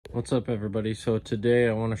What's up, everybody? So today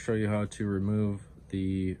I want to show you how to remove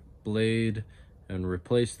the blade and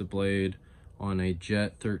replace the blade on a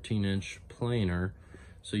Jet 13-inch planer.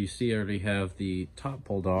 So you see I already have the top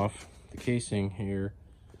pulled off. The casing here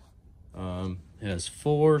has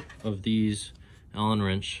 4 of these Allen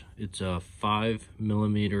wrench. It's a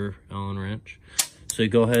 5mm Allen wrench. So you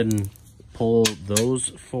go ahead and pull those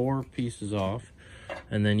 4 pieces off,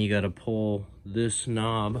 and then you got to pull this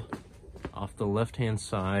knob off the left hand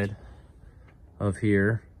side of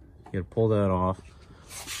here. You gotta pull that off,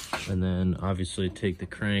 and then obviously take the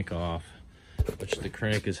crank off, which the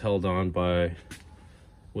crank is held on by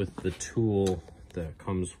with the tool that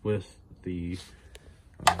comes with the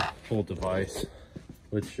whole device,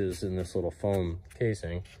 which is in this little foam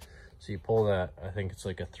casing. So you pull that, I think it's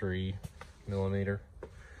like a 3mm.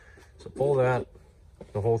 So pull that,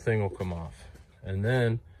 the whole thing will come off, and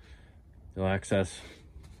then you'll access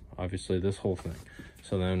obviously this whole thing.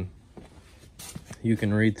 So then you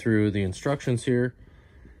can read through the instructions here,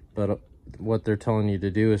 but what they're telling you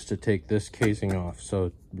to do is to take this casing off.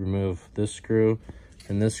 So remove this screw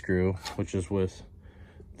and this screw, which is with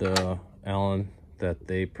the Allen that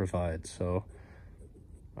they provide. So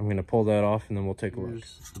I'm going to pull that off, and then we'll take a look.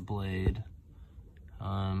 Here's the blade.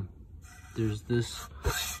 There's this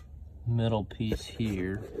metal piece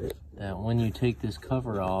here that when you take this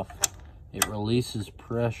cover off, it releases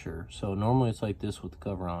pressure. So normally it's like this with the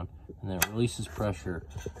cover on, and then it releases pressure,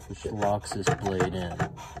 which locks this blade in.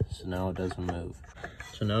 So now it doesn't move.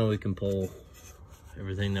 So now we can pull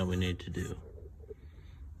everything that we need to do.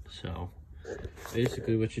 So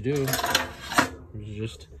basically what you do is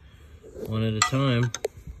just one at a time.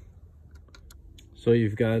 So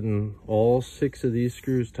you've gotten all 6 of these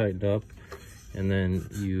screws tightened up, and then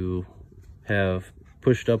you have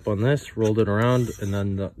pushed up on this, rolled it around, and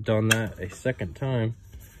then done that a second time.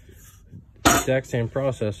 Exact same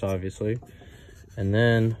process, obviously. And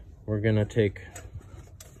then we're gonna take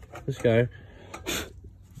this guy,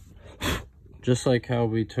 just like how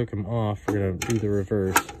we took him off, we're gonna do the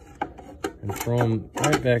reverse and throw him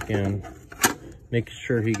right back in, making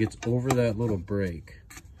sure he gets over that little break,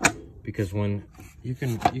 because when you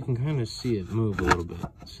can kind of see it move a little bit.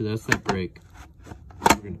 So that's that break.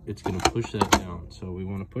 It's going to push that down. So we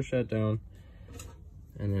want to push that down,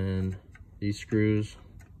 and then these screws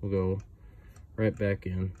will go right back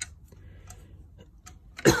in.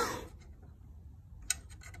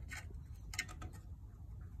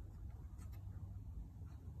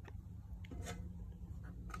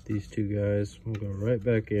 These 2 guys will go right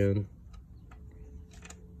back in.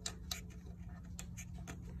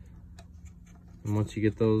 And once you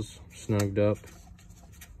get those snugged up,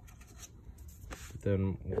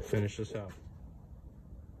 then we'll finish this out.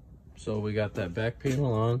 So we got that back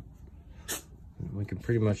panel on. We can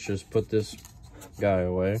pretty much just put this guy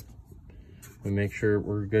away. We make sure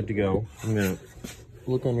we're good to go. I'm gonna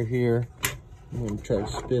look under here. I'm gonna try to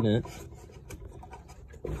spin it.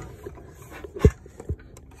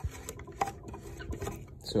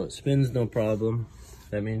 So it spins no problem.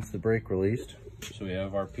 That means the brake released. So we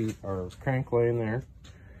have our crank laying there.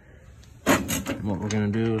 And what we're gonna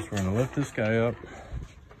do is we're gonna lift this guy up.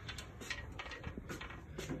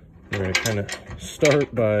 We're gonna kind of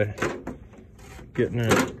start by getting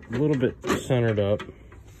it a little bit centered up.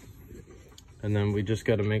 And then we just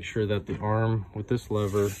gotta make sure that the arm with this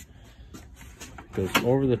lever goes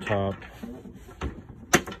over the top.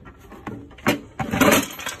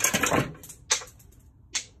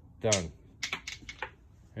 Done.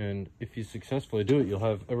 And if you successfully do it, you'll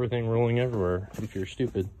have everything rolling everywhere if you're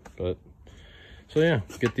stupid. But so yeah,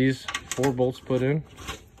 get these 4 bolts put in.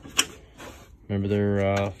 Remember, they're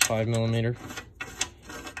 5mm.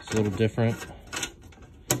 It's a little different.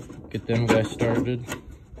 Get them guys started.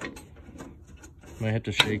 Might have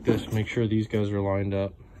to shake this, make sure these guys are lined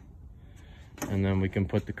up, and then we can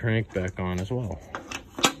put the crank back on as well.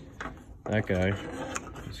 That guy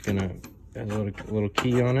is gonna have a little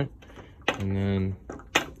key on it, and then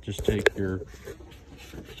just take your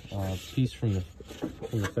piece from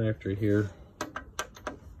the factory here.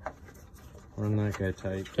 Run that guy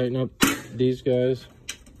tight. Tighten up these guys,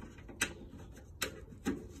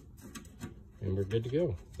 and we're good to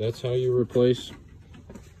go. That's how you replace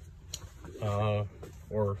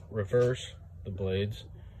or reverse the blades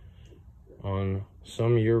on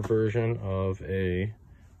your version of a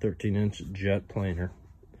 13-inch Jet planer.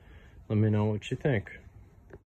 Let me know what you think.